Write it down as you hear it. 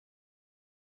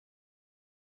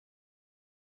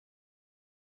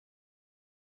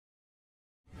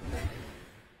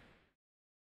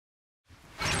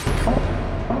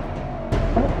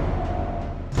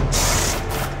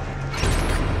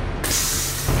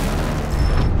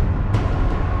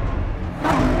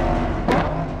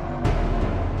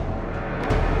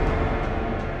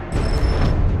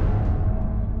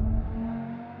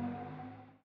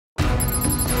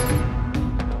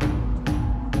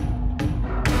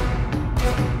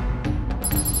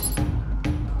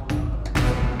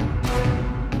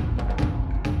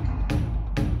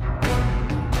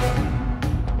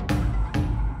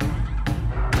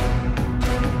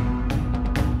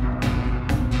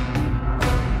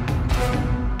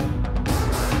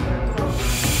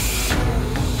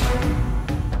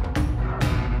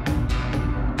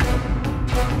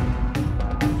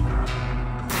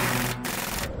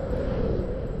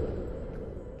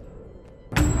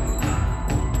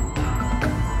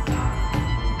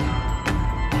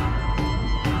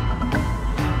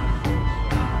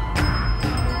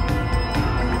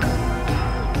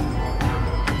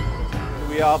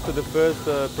after the first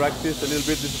practice, a little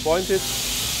bit disappointed.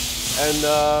 And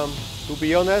to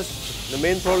be honest, the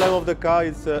main problem of the car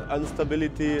is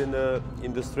instability in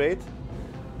the straight.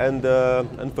 And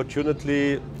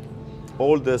unfortunately,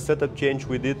 all the setup change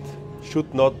we did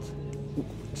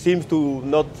seems to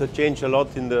not change a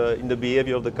lot in the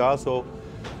behavior of the car. So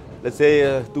let's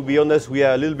say, to be honest, we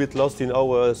are a little bit lost in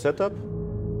our setup.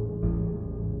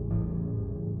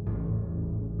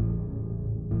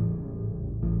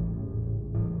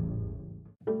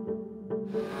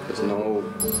 There's no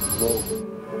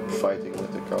fighting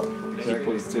with the car. He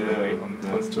pulls still away on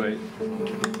straight.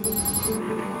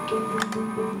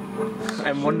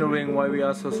 I'm wondering why we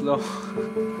are so slow.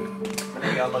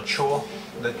 We are not sure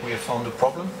that we have found the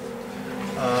problem.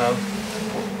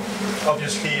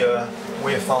 Obviously,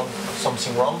 we have found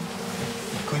something wrong.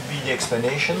 It could be the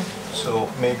explanation, so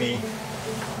maybe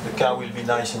the car will be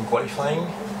nice in qualifying.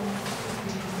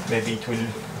 Maybe it will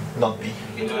not be.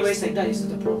 It always like that is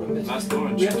the problem.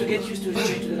 We have to get used to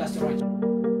the last orange.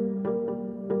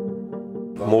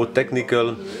 More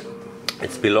technical,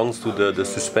 it belongs to the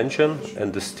suspension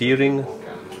and the steering.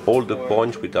 All the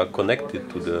points which are connected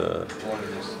to the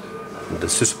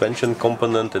suspension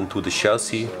component and to the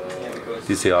chassis.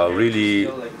 These are really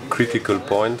critical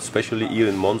points, especially here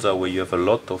in Monza, where you have a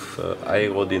lot of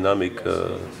aerodynamic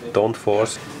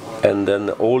downforce. And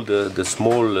then all the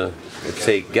small, let's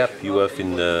say, gap you have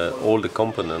in all the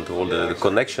components, all the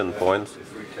connection points,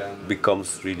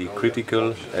 becomes really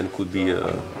critical and could be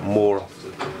more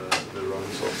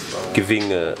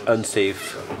giving an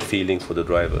unsafe feeling for the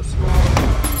drivers.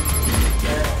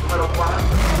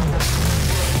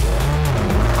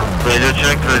 Radio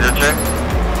check, radio check.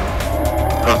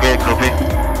 Okay, copy.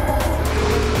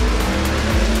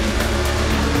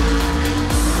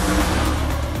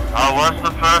 How was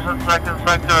the first and second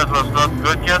sector? It was not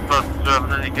good yet, but do you have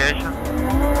an indication?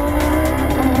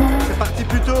 C'est parti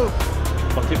plus tôt.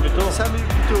 Parti plus tôt? 5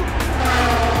 minutes plus tôt.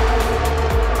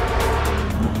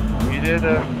 We did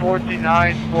a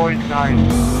 49.9.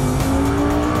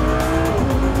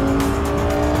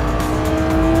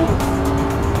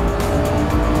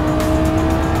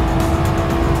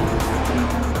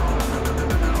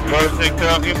 First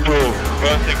sector improved.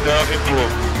 First sector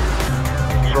improved.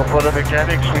 So for the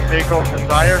mechanics, we take off the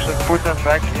tires and put them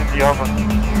back in the oven.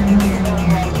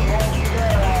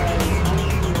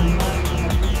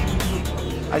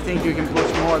 I think you can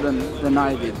push more than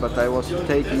I did, but I was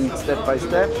taking it step by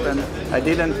step, and I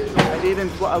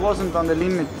wasn't on the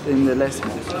limit in the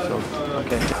lessons. So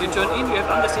okay. You turn in, you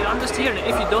have understeer, and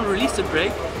if you don't release the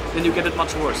brake, then you get it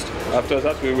much worse. After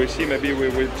that, we will see. Maybe we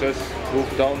will just move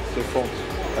down the front.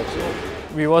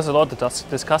 We was a lot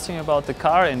discussing about the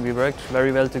car, and we worked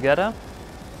very well together.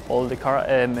 All the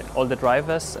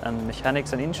drivers and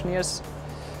mechanics and engineers.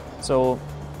 So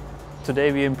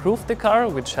today we improved the car,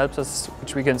 which helps us,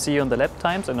 which we can see on the lap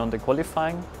times and on the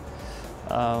qualifying.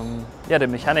 Yeah, the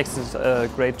mechanics did a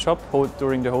great job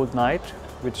during the whole night,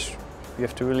 which we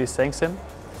have to really thank him.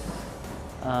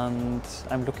 And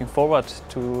I'm looking forward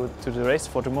to the race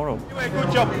for tomorrow.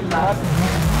 Good job.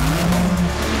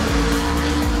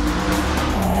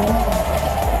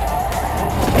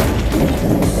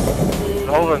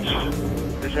 Lawrence,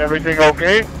 is everything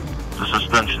okay? The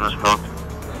suspension is broken.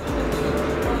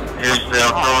 Yes, they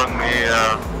are throwing me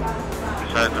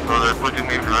beside the road. They're putting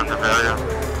me behind the barrier.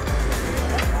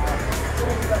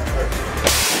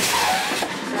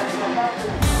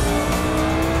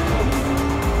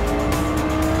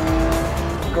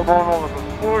 Come on, Oliver.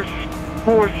 Push,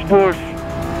 push, push.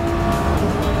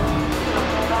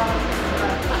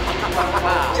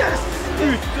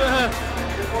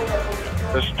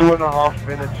 There's 2.5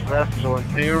 minutes left, so in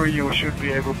theory you should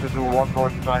be able to do one more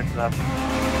time lap.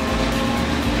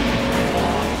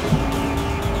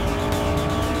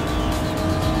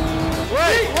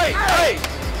 Wait!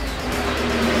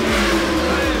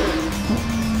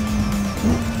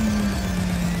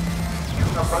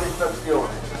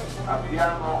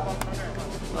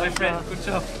 My friend, good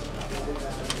job.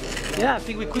 Yeah, I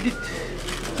think we could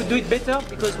do it better,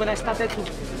 because when I started to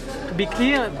be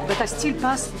clear, but I still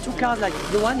passed two cars like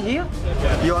the one here.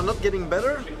 You are not getting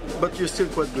better, but you're still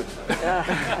quite good.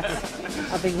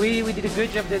 I think we did a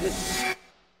good job there.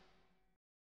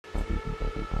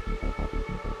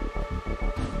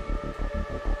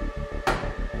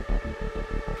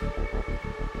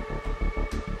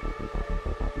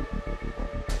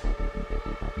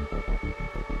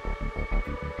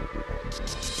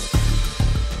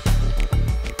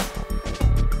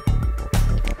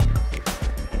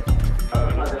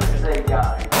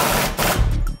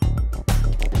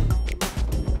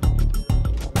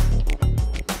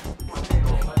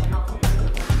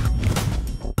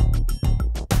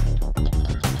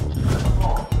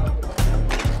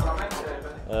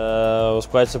 was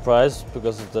quite surprised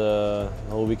because the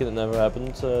whole weekend it never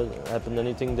happened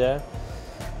anything there.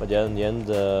 But yeah, in the end,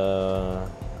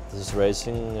 this is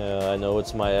racing. I know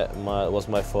it was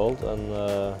my fault, and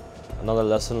another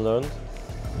lesson learned.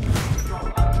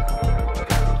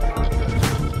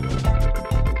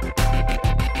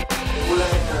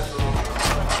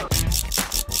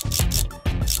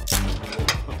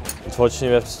 Unfortunately,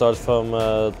 we have to start from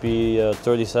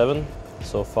P37,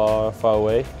 so far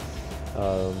away.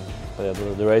 But yeah,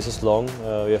 the race is long.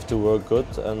 We have to work good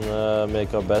and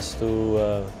make our best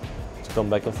to come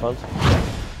back in front.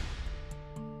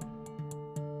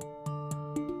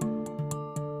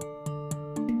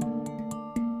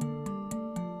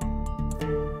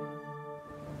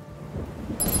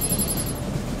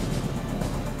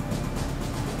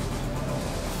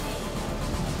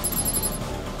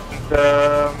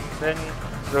 Then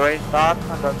the race starts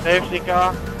under safety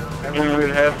car, and we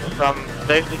will have some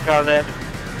safety car left.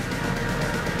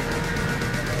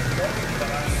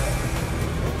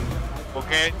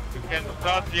 Okay, you can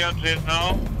start the engine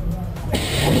now.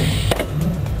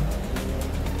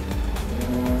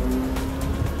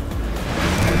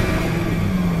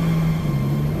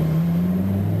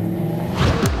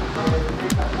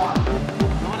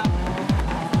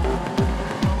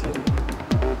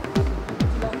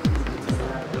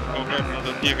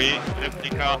 TV, safety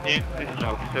car in, this is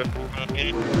now safety car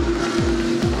in.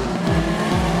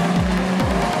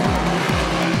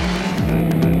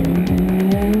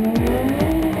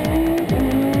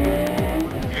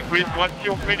 Chris, what's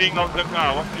your feeling of the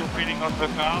car? What's your feeling of the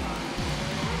car?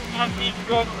 He's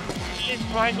good. He's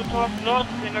trying to talk lost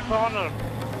in the corner.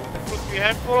 Could be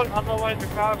helpful, otherwise the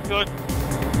car is good.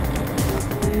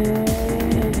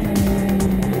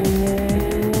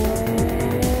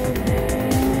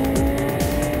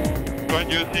 What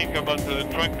do you think about the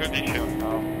track condition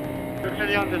now?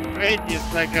 Especially on the straight,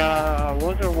 it's like a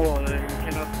water wall and you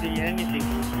cannot see anything.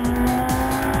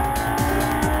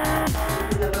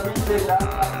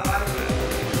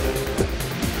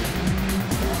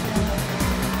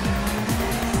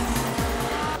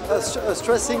 A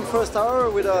stressing first hour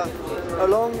with a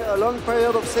long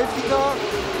period of safety car.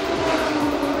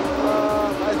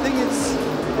 I think it's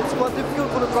quite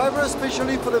difficult for the driver,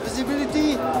 especially for the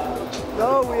visibility.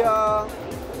 Now we are,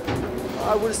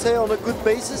 I would say, on a good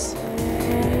basis.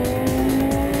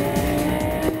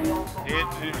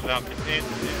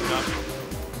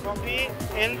 For me,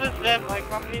 in this lap, I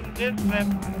come in this lap,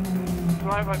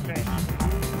 driver change.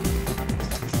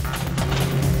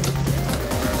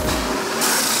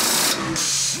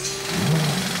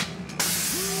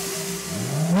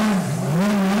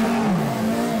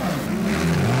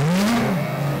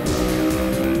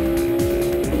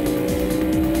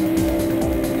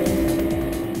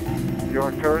 You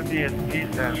are currently in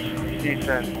descent.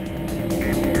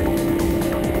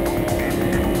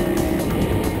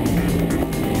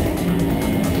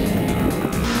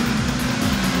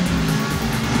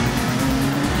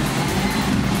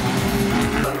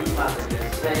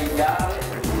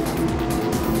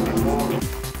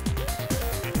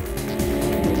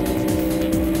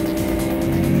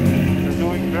 You're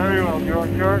doing very well. You are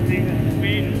currently in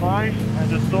speed 5 and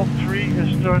the top 3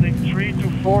 is turning 3 to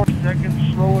 4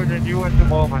 seconds slower than you at the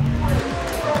moment.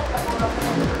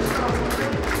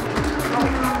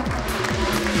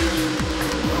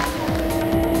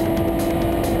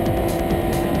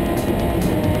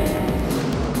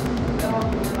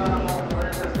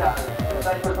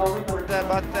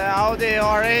 But Audi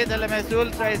R8 LMS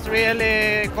Ultra is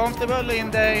really comfortable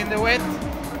in the wet,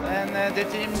 and the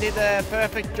team did a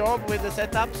perfect job with the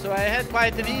setup, so I had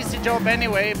quite an easy job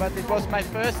anyway, but it was my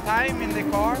first time in the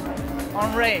car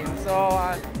on rain, so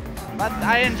but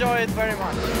I enjoy it very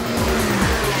much.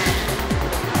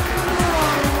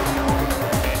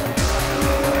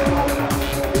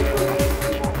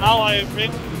 Now I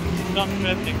bring some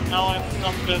stressing. Now I'm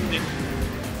not stressing.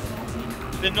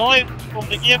 The noise from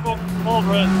the gearbox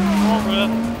over.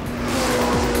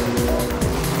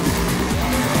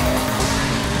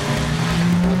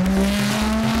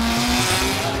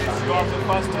 You are the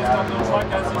fastest on the track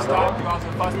at this time. You are the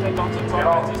fastest on the track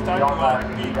at this time. You are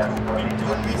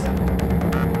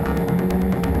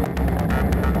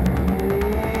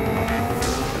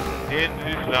in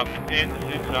this lap.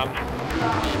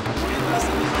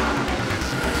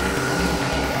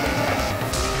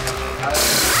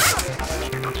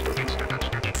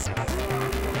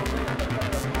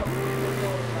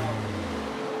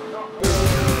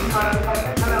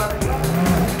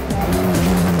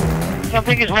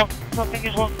 Something is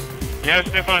wrong. Yes,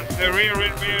 Stefan, the rear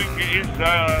wheel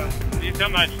is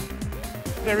damaged.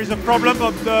 There is a problem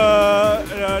of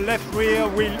the left rear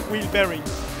wheel bearing.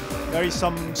 there is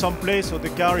some place, so the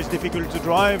car is difficult to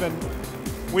drive, and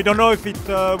we don't know if it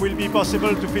will be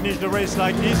possible to finish the race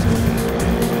like this.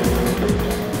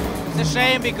 It's a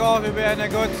shame because we were in a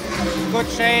good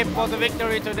shape for the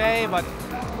victory today, but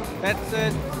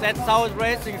that's how it's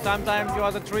racing. Sometimes you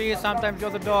are the tree, sometimes you're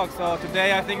the dog. So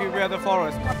today I think we were the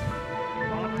forest.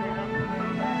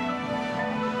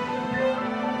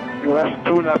 You have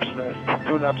 2 laps left.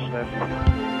 2 laps left.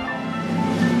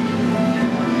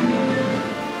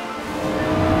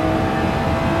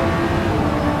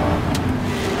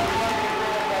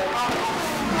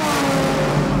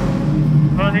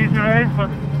 Not an easy race, but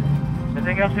I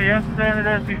think after yesterday and the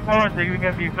days before, I think we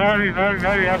can be very, very,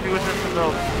 very happy with this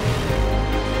result.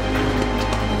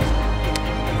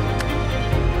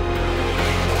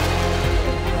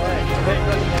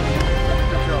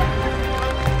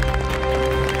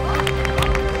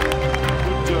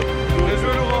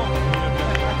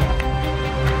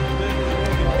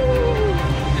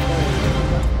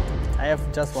 I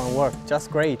have just one word, just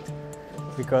great.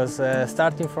 Because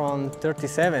starting from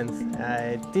 37th,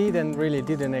 I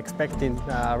didn't expect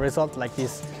a result like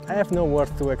this. I have no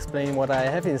words to explain what I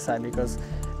have inside because,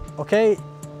 okay,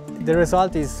 the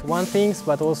result is one thing,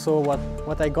 but also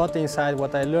what I got inside,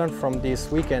 what I learned from this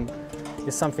weekend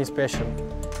is something special.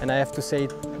 And I have to say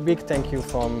a big thank you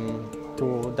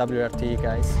to WRT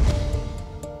guys.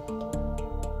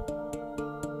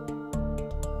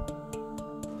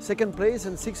 Second place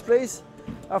and 6th place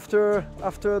after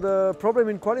the problem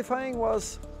in qualifying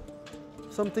was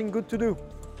something good to do.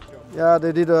 Yeah,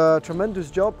 they did a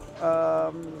tremendous job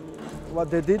what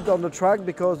they did on the track,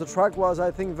 because the track was,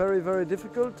 I think, very, very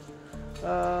difficult.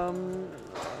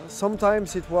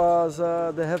 Sometimes it was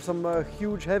they have some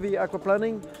huge, heavy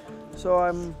aquaplaning, so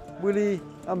I'm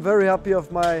very happy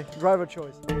of my driver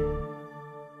choice.